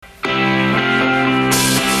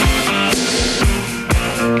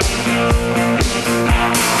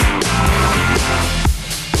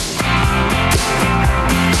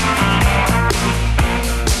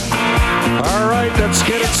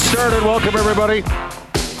Welcome, everybody.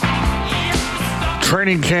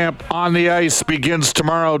 Training camp on the ice begins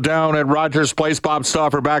tomorrow down at Rogers Place. Bob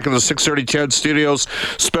Stauffer back in the 630 CHED studios.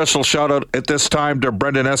 Special shout out at this time to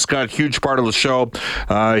Brendan Escott, huge part of the show.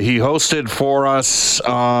 He hosted for us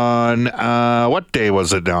on, what day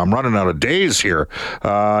was it now? I'm running out of days here.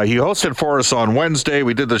 He hosted for us on Wednesday.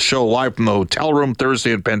 We did the show live from the hotel room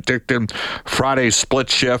Thursday in Penticton. Friday, split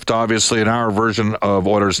shift, obviously an hour version of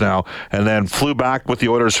Oilers Now. And then flew back with the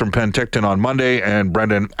Oilers from Penticton on Monday, and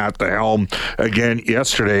Brendan at the helm again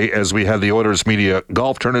yesterday as we had the Oilers Media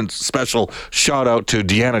Golf Tournament. Special shout out to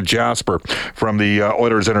Deanna Jasper from the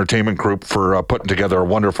Oilers Entertainment Group for putting together a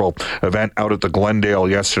wonderful event out at the Glendale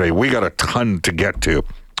yesterday. We got a ton to get to.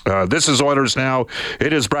 This is Oilers Now.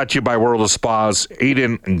 It is brought to you by World of Spas.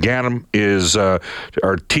 Aidan Ganem is our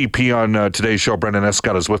TP on today's show. Brendan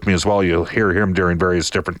Escott is with me as well. You'll hear him during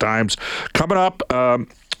various different times. Coming up,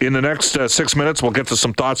 in the next 6 minutes, we'll get to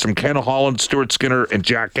some thoughts from Ken Holland, Stuart Skinner, and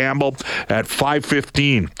Jack Campbell at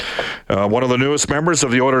 5:15. One of the newest members of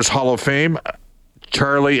the Oilers Hall of Fame,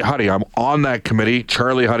 Charlie Huddy. I'm on that committee.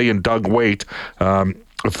 Charlie Huddy and Doug Waite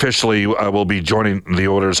officially will be joining the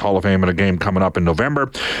Oilers Hall of Fame in a game coming up in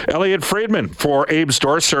November. Elliot Friedman for Abe's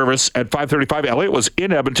Door Service at 5:35. Elliot was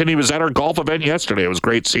in Edmonton. He was at our golf event yesterday. It was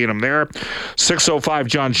great seeing him there. 6:05,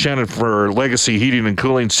 John Shannon for Legacy Heating and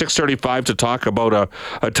Cooling. 6:35 to talk about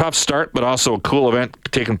a tough start, but also a cool event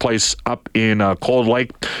taking place up in Cold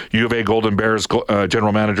Lake. U of A Golden Bears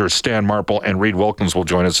General Manager Stan Marple and Reed Wilkins will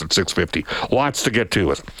join us at 6:50. Lots to get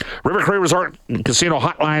to. River Cree Resort Casino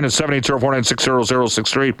Hotline at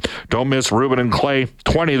 780-496-0063. Don't miss Ruben and Clay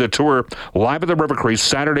 20, the tour, live at the River Cree,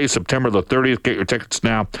 Saturday, September the 30th. Get your tickets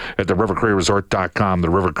now at the rivercreeresort.com. The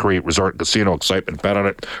River Cree Resort Casino. Excitement, bet on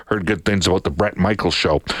it. Heard good things about the Brett Michaels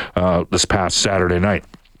show this past Saturday night.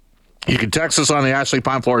 You can text us on the Ashley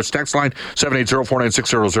Pine Floors text line,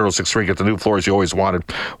 780-496-0063. Get the new floors you always wanted,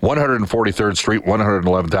 143rd Street,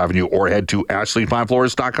 111th Avenue, or head to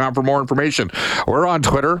ashleypinefloors.com for more information. We're on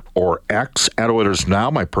Twitter or X at Oilers Now.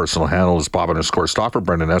 My personal handle is Bob_Stauffer.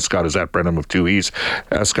 Brendan Escott is at Brendan with 2 E's,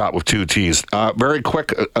 Escott with 2 T's. Very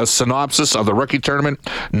quick, a synopsis of the rookie tournament.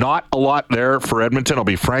 Not a lot there for Edmonton. I'll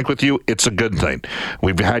be frank with you. It's a good thing.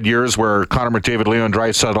 We've had years where Connor McDavid, Leon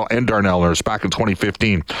Draisaitl, and Darnell Nurse back in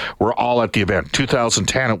 2015 were all at the event.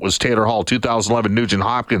 2010, it was Taylor Hall. 2011, Nugent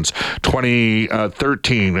Hopkins.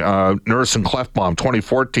 2013, Nurse and Clefbaum.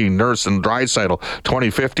 2014, Nurse and Draisaitl.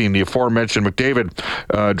 2015, the aforementioned McDavid,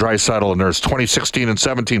 Draisaitl and Nurse. 2016 and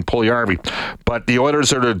 17, Puljujarvi. But the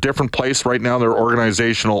Oilers are at a different place right now in their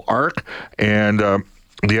organizational arc, and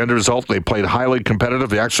the end result, they played highly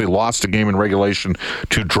competitive. They actually lost a game in regulation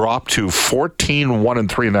to drop to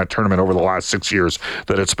 14-1-3 in that tournament over the last 6 years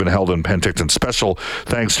that it's been held in Penticton. Special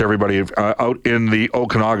thanks to everybody out in the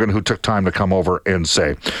Okanagan who took time to come over and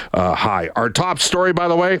say hi. Our top story, by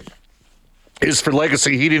the way, is for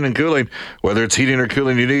Legacy Heating and Cooling. Whether it's heating or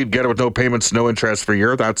cooling you need, get it with no payments, no interest for a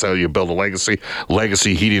year. That's how you build a legacy.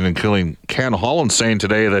 Legacy Heating and Cooling. Ken Holland saying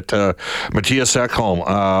today that Matthias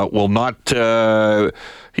Ekholm will not...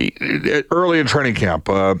 He early in training camp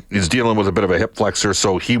is dealing with a bit of a hip flexor,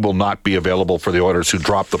 so he will not be available for the Oilers, who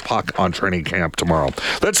drop the puck on training camp tomorrow.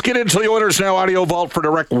 Let's get into the Oilers Now audio vault for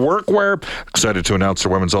Direct Workwear. Excited to announce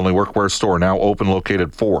their women's only workwear store now open,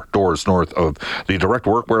 located 4 doors north of the Direct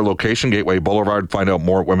Workwear location, Gateway Boulevard. Find out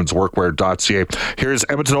more at womensworkwear.ca. Here's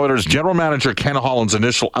Edmonton Oilers General Manager Ken Holland's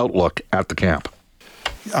initial outlook at the camp.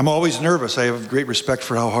 I'm always nervous. I have great respect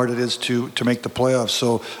for how hard it is to make the playoffs.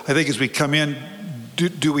 So I think as we come in,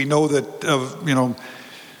 do we know that,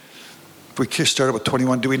 if we started with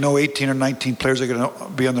 21, do we know 18 or 19 players are going to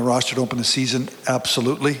be on the roster to open the season?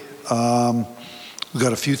 Absolutely. We've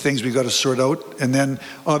got a few things we've got to sort out. And then,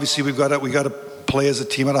 obviously, we got to play as a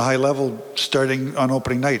team at a high level starting on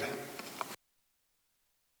opening night.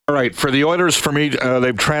 All right, for the Oilers, for me,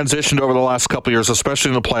 they've transitioned over the last couple of years, especially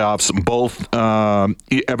in the playoffs, both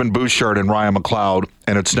Evan Bouchard and Ryan McLeod,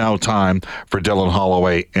 and it's now time for Dylan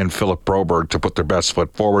Holloway and Philip Broberg to put their best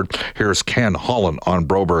foot forward. Here's Ken Holland on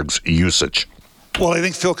Broberg's usage. Well, I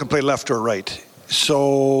think Phil can play left or right.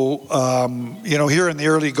 So, here in the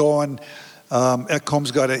early going,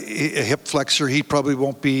 Ekholm's got a hip flexor. He probably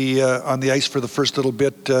won't be on the ice for the first little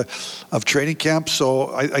bit of training camp. So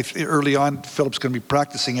I early on, Philip's going to be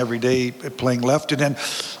practicing every day playing left. And then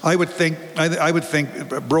I would think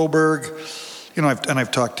Broberg,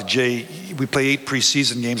 I've talked to Jay. We play 8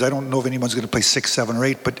 preseason games. I don't know if anyone's going to play 6, 7, or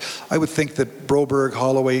 8, but I would think that Broberg,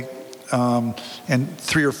 Holloway, and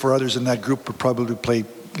 3 or 4 others in that group would probably play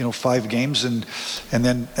 5 games, and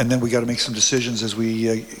then we got to make some decisions as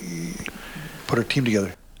we put our team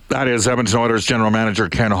together. That is Edmonton Oilers General Manager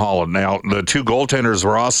Ken Holland. Now, the two goaltenders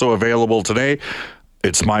were also available today.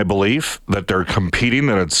 It's my belief that they're competing,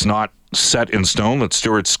 that it's not set in stone, that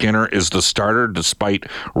Stuart Skinner is the starter despite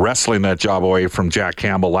wrestling that job away from Jack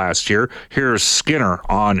Campbell last year. Here's Skinner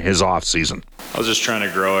on his off season. I was just trying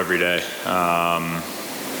to grow every day.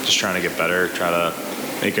 Just trying to get better, try to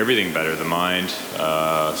make everything better, the mind,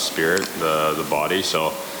 spirit, the body.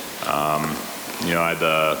 So, I had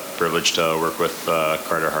the privilege to work with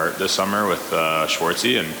Carter Hart this summer with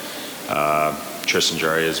Schwartzy and Tristan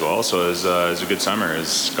Jarry as well. So it was a good summer.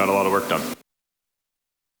 It's got a lot of work done.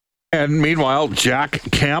 And meanwhile, Jack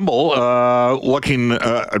Campbell looking,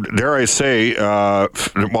 dare I say,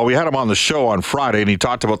 we had him on the show on Friday, and he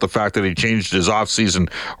talked about the fact that he changed his off-season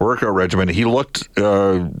workout regimen. He looked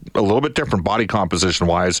a little bit different body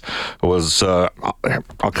composition-wise. I'll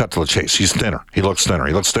cut to the chase. He's thinner. He looks thinner.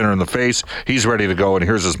 He looks thinner in the face. He's ready to go, and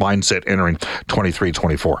here's his mindset entering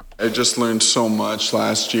 23-24. I just learned so much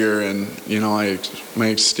last year, and,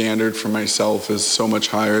 my standard for myself is so much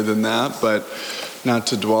higher than that, but not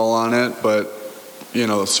to dwell on it, but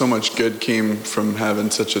so much good came from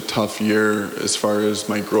having such a tough year as far as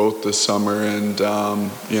my growth this summer, and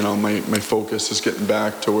my focus is getting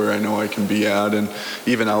back to where I know I can be at, and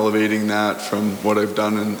even elevating that from what I've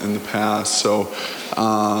done in the past. So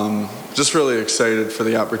just really excited for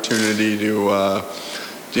the opportunity to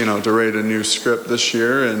to write a new script this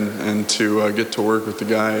year and to get to work with the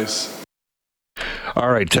guys. All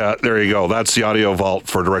right, there you go. That's the audio vault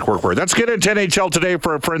for Direct Workwear. Let's get into NHL today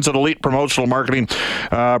for our friends at Elite Promotional Marketing.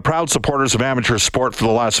 Proud supporters of amateur sport for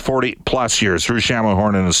the last 40-plus years. Drew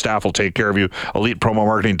Shamahorn and his staff will take care of you.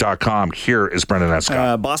 ElitePromoMarketing.com. Here is Brendan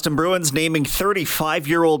Escott. Boston Bruins naming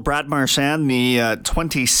 35-year-old Brad Marchand the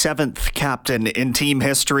 27th captain in team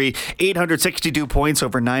history. 862 points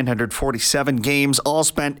over 947 games, all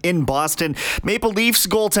spent in Boston. Maple Leafs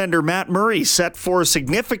goaltender Matt Murray set for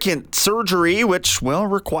significant surgery, which will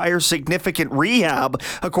require significant rehab,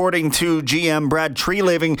 according to GM Brad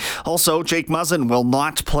Treliving. Also, Jake Muzzin will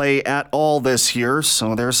not play at all this year,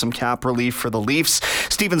 so there's some cap relief for the Leafs.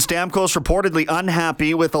 Steven Stamkos reportedly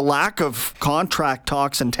unhappy with a lack of contract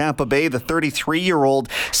talks in Tampa Bay. The 33-year-old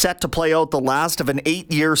set to play out the last of an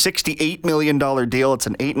 8-year, $68 million deal. It's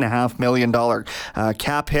an $8.5 million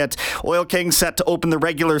cap hit. Oil Kings set to open the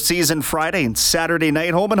regular season Friday and Saturday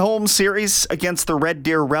night home-and-home series against the Red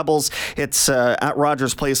Deer Rebels. It's at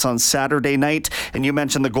Rogers Place on Saturday night. And you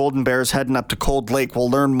mentioned the Golden Bears heading up to Cold Lake. We'll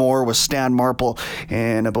learn more with Stan Marple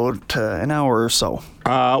in about an hour or so.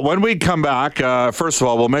 When we come back, first of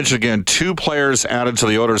all, we'll mention again 2 players added to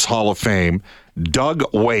the Oilers Hall of Fame. Doug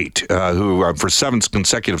Waite, who for 7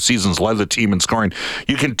 consecutive seasons led the team in scoring.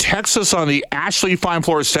 You can text us on the Ashley Fine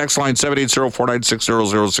Floors text line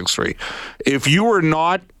 780-496-0063. If you were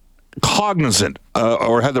not cognizant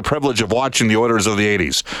or had the privilege of watching the Oilers of the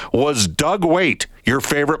 80s, was Doug Waite your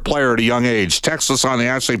favorite player at a young age? Text us on the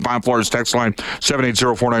Ashley Fine Floors text line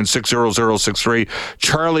 780-496-0063.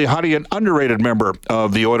 Charlie Huddy, an underrated member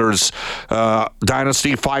of the Oilers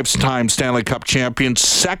dynasty, 5-time Stanley Cup champion,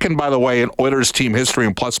 second, by the way, in Oilers team history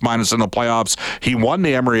in plus-minus in the playoffs. He won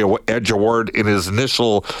the Emery Edge Award in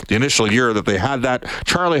the initial year that they had that.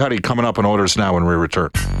 Charlie Huddy coming up on Oilers Now when we return.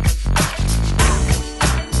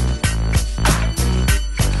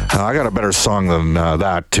 I got a better song than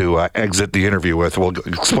that to exit the interview with. We'll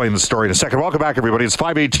explain the story in a second. Welcome back, everybody. It's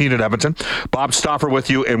 5:18 in Edmonton. Bob Stauffer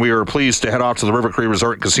with you, and we are pleased to head off to the River Cree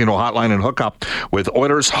Resort and Casino Hotline and hook up with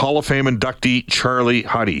Oilers Hall of Fame inductee Charlie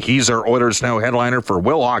Huddy. He's our Oilers Now headliner for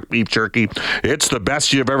Wilhauk Beef Jerky. It's the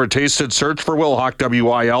best you've ever tasted. Search for Wilhauk,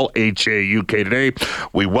 Wilhauk today.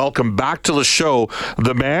 We welcome back to the show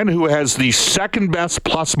the man who has the second best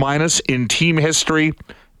plus-minus in team history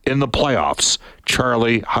in the playoffs,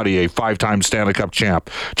 Charlie Huddy, a 5-time Stanley Cup champ.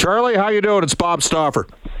 Charlie, how you doing? It's Bob Stauffer.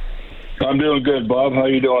 I'm doing good, Bob. How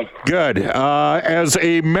you doing? Good. As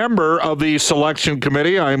a member of the selection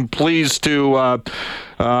committee, I'm pleased to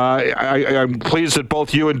I'm pleased that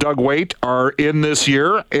both you and Doug Waite are in this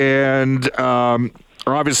year, and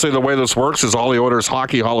obviously, the way this works is all the Oilers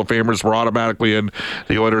Hockey Hall of Famers were automatically in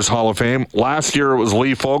the Oilers Hall of Fame. Last year, it was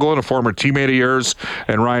Lee Fogelin, a former teammate of yours,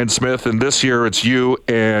 and Ryan Smith. And this year, it's you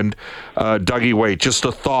and Dougie Waite. Just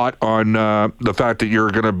a thought on the fact that you're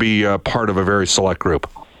going to be part of a very select group.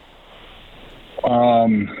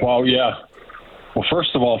 Well, yeah. Well,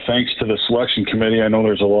 first of all, thanks to the selection committee. I know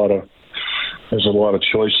there's a lot of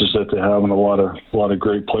choices that they have, and a lot of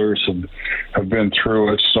great players have been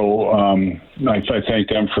through it. So I thank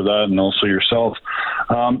them for that, and also yourself.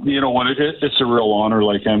 You know what? It's a real honor.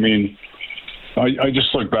 I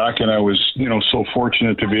just look back, and I was so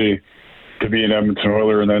fortunate to be be an Edmonton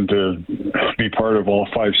Oiler and then to be part of all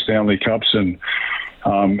 5 Stanley Cups and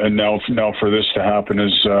now for this to happen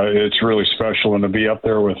is it's really special, and to be up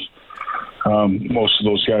there with most of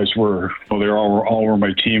those guys they all were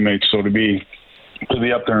my teammates, so to be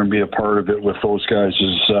up there and be a part of it with those guys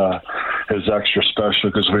is extra special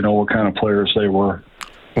because we know what kind of players they were.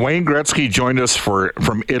 Wayne Gretzky joined us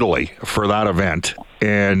from Italy for that event,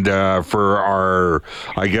 and for our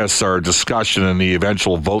discussion and the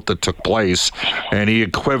eventual vote that took place. And he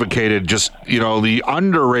equivocated just, the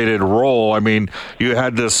underrated role. I mean, you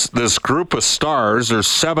had this group of stars. There's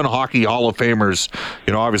 7 Hockey Hall of Famers.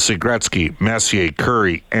 Obviously Gretzky, Messier,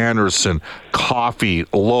 Curry, Anderson, Coffey,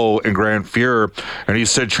 Lowe, and Grant Fuhrer. And he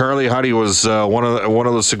said Charlie Huddy was one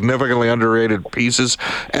of the significantly underrated pieces.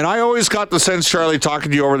 And I always got the sense, Charlie, talking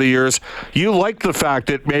to you over the years, you liked the fact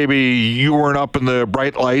that maybe you weren't up in the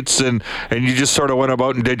bright lights and you just sort of went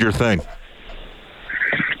about and did your thing.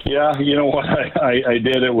 Yeah, you know what? I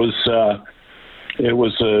did. It was a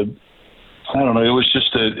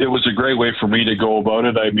great way for me to go about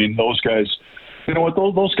it. I mean, those guys,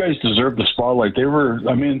 those guys deserve the spotlight.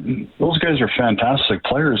 Those guys are fantastic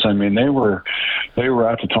players. I mean, they were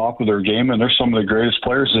at the top of their game, and they're some of the greatest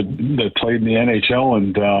players that played in the NHL.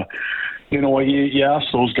 And you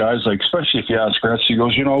ask those guys, like, especially if you ask Gretzky, he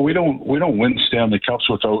goes, we don't win Stanley Cups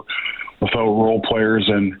without role players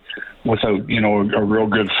and without a real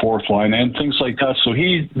good fourth line and things like that. So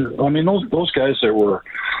those guys that were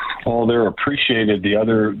all there appreciated the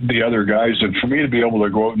other guys, and for me to be able to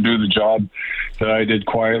go out and do the job that I did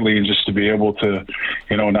quietly, and just to be able to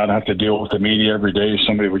not have to deal with the media every day.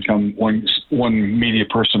 Somebody would come, one media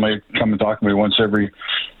person might come and talk to me once every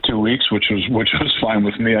 2 weeks, which was fine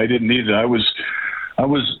with me. I didn't need it. I was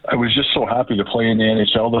just so happy to play in the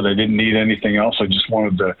NHL that I didn't need anything else. I just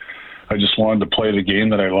wanted to play the game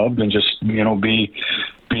that I loved and just be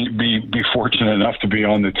fortunate enough to be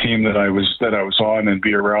on the team that I was on and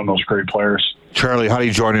be around those great players. Charlie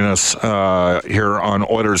Huddy joining us here on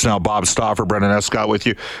Oilers Now. Bob Stauffer, Brendan Escott with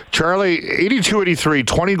you. Charlie, 82-83,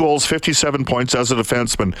 20 goals, 57 points as a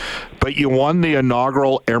defenseman, but you won the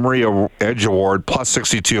inaugural Emery Edge Award, plus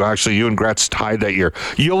 62. Actually, you and Gretz tied that year.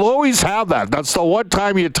 You'll always have that. That's the one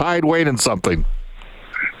time you tied Wayne in something.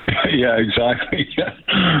 Yeah, exactly.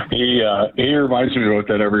 He reminds me about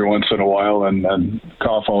that every once in a while, and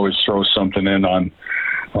Koff always throws something in on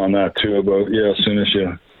that too. About as soon as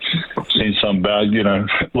you seen something bad,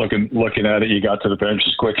 looking at it, you got to the bench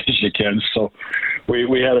as quick as you can. So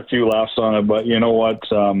we had a few laughs on it, but you know what?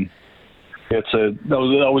 That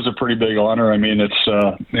was a pretty big honor. I mean, it's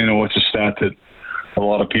it's a stat that a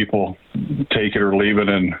lot of people take it or leave it,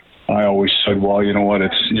 and I always said, well, you know what?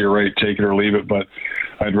 You're right, take it or leave it, but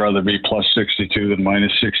I'd rather be plus 62 than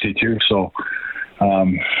minus 62. So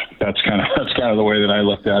that's kind of the way that I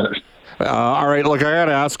looked at it. All right, look, I got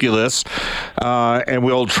to ask you this, and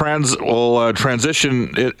we'll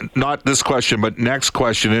transition not this question, but next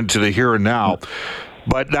question into the here and now.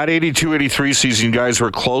 But that 82-83 season, you guys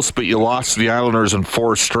were close, but you lost to the Islanders in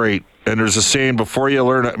 4 straight. And there's a saying, before you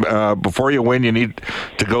win, you need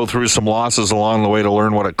to go through some losses along the way to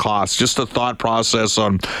learn what it costs. Just a thought process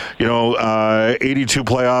on, 82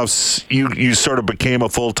 playoffs. You sort of became a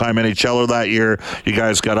full-time NHLer that year. You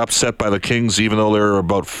guys got upset by the Kings, even though they were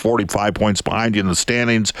about 45 points behind you in the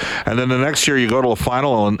standings. And then the next year you go to a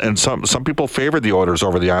final, and some people favored the Oilers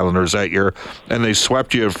over the Islanders that year, and they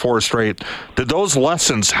swept you at 4 straight. Did those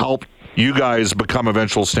lessons help you guys become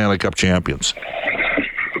eventual Stanley Cup champions?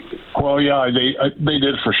 Well, yeah, they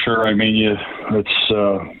did for sure. I mean, it's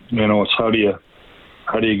how do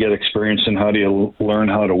you get experience and how do you learn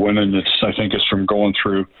how to win? And I think it's from going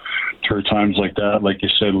through times like that, like you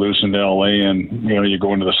said, losing to LA, and you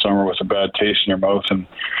go into the summer with a bad taste in your mouth, and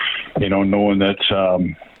knowing that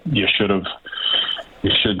you should have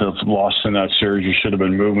lost in that series. You should have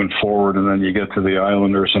been moving forward, and then you get to the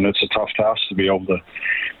Islanders, and it's a tough task to be able to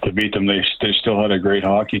beat them. They still had a great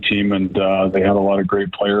hockey team, and they had a lot of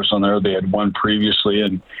great players on there. They had won previously,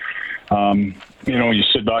 and you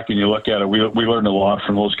sit back and you look at it. We learned a lot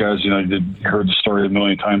from those guys. You heard the story a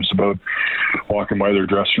million times about walking by their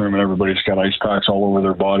dressing room and everybody's got ice packs all over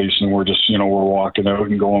their bodies, and we're just we're walking out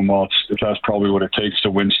and going, well, that's probably what it takes to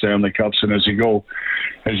win Stanley Cups. And as you go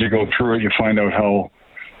through it, you find out how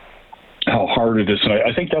hard it is. And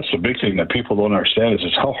I think that's the big thing that people don't understand is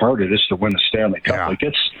how hard it is to win a Stanley Cup. Yeah. Like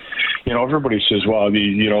everybody says, well,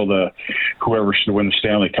 the whoever should win the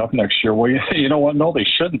Stanley Cup next year. Well, you know what? No, they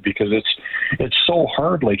shouldn't, because it's so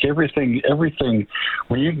hard. Like everything.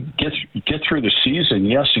 When you get through the season,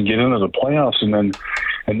 yes, and get into the playoffs, and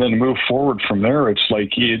then move forward from there. It's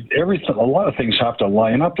like everything. A lot of things have to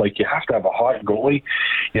line up. Like you have to have a hot goalie,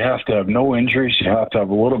 you have to have no injuries, you have to have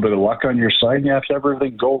a little bit of luck on your side, and you have to have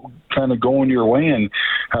everything going your way and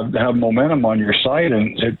have momentum on your side.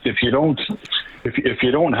 And if you don't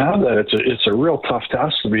have that, it's a real tough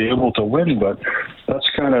task to be able to win. But that's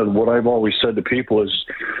kind of what I've always said to people: is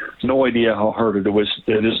no idea how hard it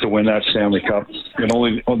is to win that Stanley Cup. And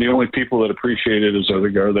the only people that appreciate it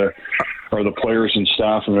are the players and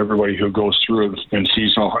staff and everybody who goes through it and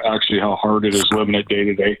sees how hard it is living it day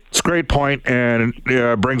to day. It's a great point, and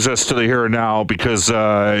brings us to the here and now, because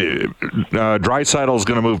Draisaitl is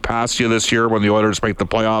going to move past you this year when the Oilers make the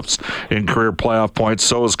playoffs in career playoff points.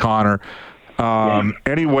 So is Connor.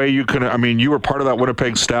 Any way you can, you were part of that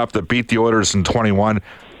Winnipeg staff that beat the Oilers in 21.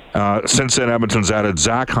 Since then, Edmonton's added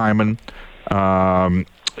Zach Hyman,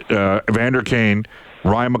 Evander Kane,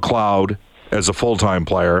 Ryan McLeod as a full-time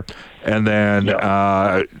player, and then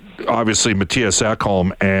obviously Matthias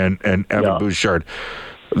Ekholm and Evan Bouchard.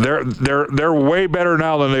 They're way better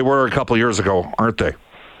now than they were a couple of years ago, aren't they?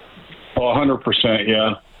 Oh, 100%,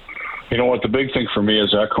 yeah. You know what? The big thing for me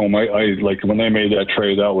is Ekholm. I like when they made that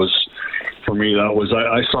trade. That was, for me,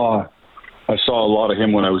 I saw a lot of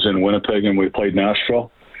him when I was in Winnipeg and we played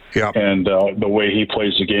Nashville. Yeah. And the way he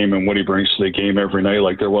plays the game and what he brings to the game every night,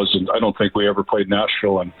 like I don't think we ever played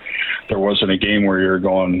Nashville and there wasn't a game where you're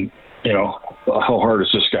going, how hard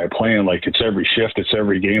is this guy playing? Like it's every shift, it's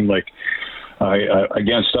every game. Like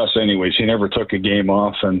against us anyways, he never took a game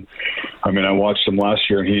off. And I watched him last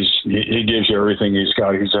year, and he gives you everything he's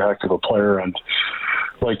got. He's a heck of a player. And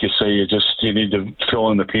like you say, you need to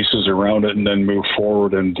fill in the pieces around it and then move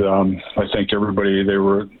forward. And I think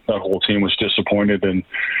that whole team was disappointed in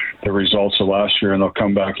the results of last year, and they'll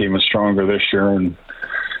come back even stronger this year. And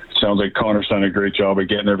it sounds like Connor's done a great job of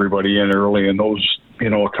getting everybody in early, and those,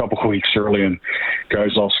 a couple of weeks early, and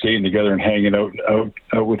guys all skating together and hanging out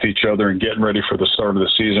with each other and getting ready for the start of the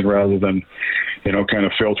season, rather than, kind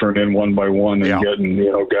of filtering in one by one and getting,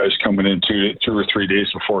 guys coming in two or 3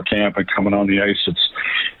 days before camp and coming on the ice.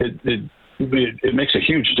 It makes a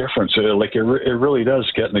huge difference. It really does,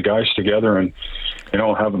 getting the guys together and,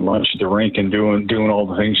 having lunch at the rink and doing all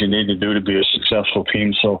the things you need to do to be a successful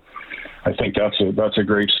team. So I think that's a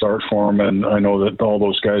great start for them. And I know that all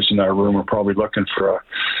those guys in that room are probably looking for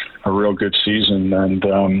a real good season, and,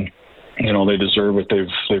 they deserve it. They've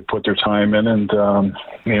put their time in, and,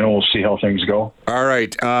 we'll see how things go. All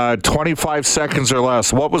right. 25 seconds or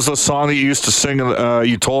less. What was the song that you used to sing,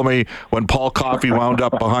 you told me, when Paul Coffey wound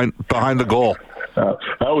up behind the goal? That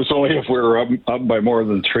was only if we were up by more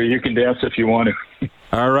than 3. You can dance if you want to.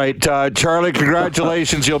 All right. Charlie,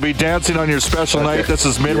 congratulations. You'll be dancing on your special night. This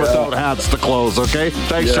is Men Without Hats to close, okay?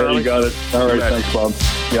 Thanks, Charlie. You got it. All right. Thanks, Bob.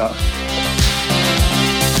 Yeah.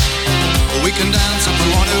 We can dance if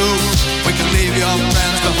we want to. We can leave your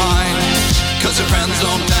friends behind, 'cause your friends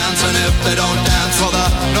don't dance, and if they don't dance, well,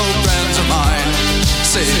 they're no friends of mine.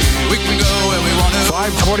 See, we can go where we want to.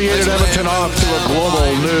 5:28 at Edmonton, off to a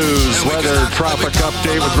global news weather traffic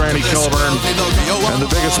update with Randy Kilburn and the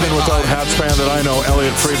biggest Men Without Hats fan that I know,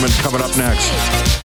 Elliot Friedman, coming up next.